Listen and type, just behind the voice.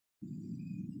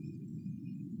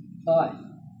Hi,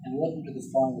 and welcome to the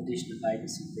final edition of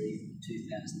Agency Brief for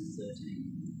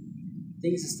 2013.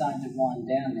 Things are starting to wind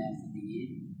down now for the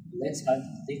year, but let's hope that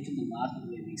the lift in the market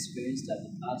we've experienced over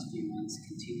the past few months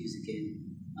continues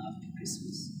again after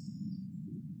Christmas.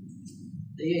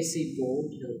 The EAC Board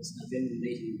held its November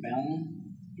meeting in Ballina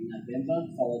in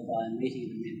November, followed by a meeting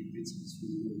of the member principals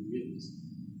from the Northern Rivers.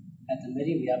 At the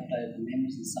meeting, we updated the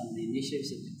members on some of the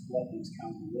initiatives that the Co-operative is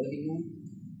currently working on,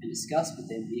 and discuss with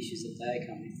them the issues that they are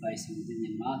currently facing within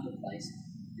their marketplace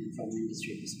and from an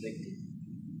industry perspective.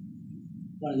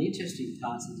 One of the interesting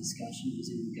parts of the discussion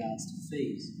was in regards to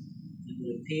fees. It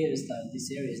would appear as though this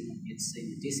area has not yet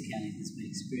seen the discounting that's been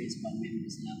experienced by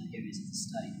members in other areas of the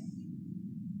state.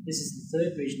 This is the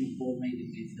third regional board meeting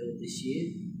that we've held this year,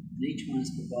 and each one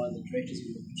has provided the directors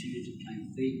with an opportunity to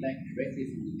obtain feedback directly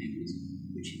from the members,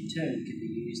 which in turn can be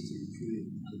used to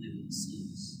improve our level of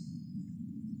service.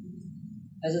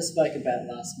 As I spoke about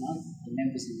last month, the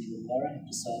members in the Illawarra have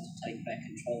decided to take back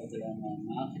control of their online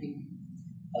marketing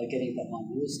by getting behind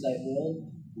Real Estate World,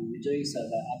 and will be doing so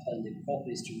by uploading their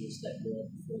properties to Real Estate World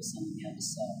before some of the other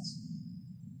sites.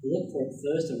 We'll look for it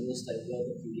first on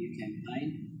realestateworld.com.au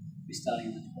campaign. We're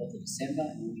starting on the 12th of December,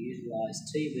 and we'll utilise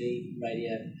TV,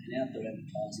 radio and outdoor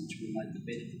advertising to promote the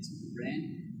benefits of the brand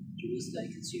to real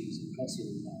estate consumers across the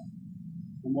Illawarra.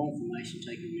 For more information,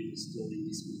 take a read of the story in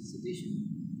this month's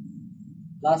edition.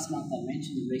 Last month I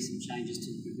mentioned the recent changes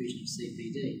to the provision of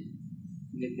CPD.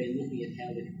 We have been looking at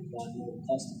how we can provide more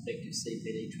cost-effective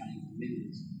CPD training for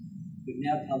members. We've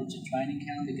now published a training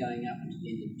calendar going up until the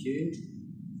end of June,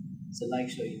 so make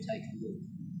sure you take a look.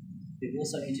 We've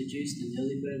also introduced an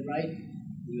early bird rate.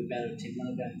 We're about to attend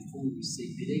one of our informal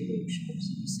CPD workshops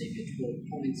and receive your 12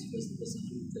 points versus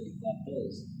 $135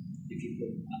 if you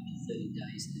book up to 30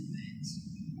 days in advance.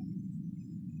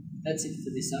 That's it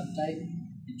for this update.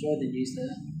 Enjoy the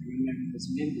newsletter, and remember, as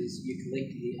members, you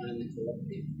collectively own the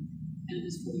cooperative, and it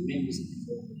is for the members that the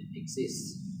cooperative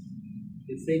exists.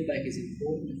 Your feedback is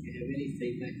important. If you have any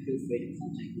feedback, feel free to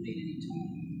contact me at any time.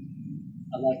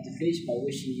 I'd like to finish by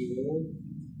wishing you all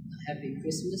a happy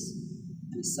Christmas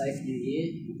and a safe New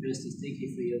Year, and personally thank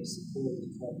you for your support of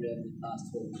the cooperative over the past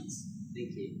 4 months.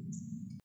 Thank you.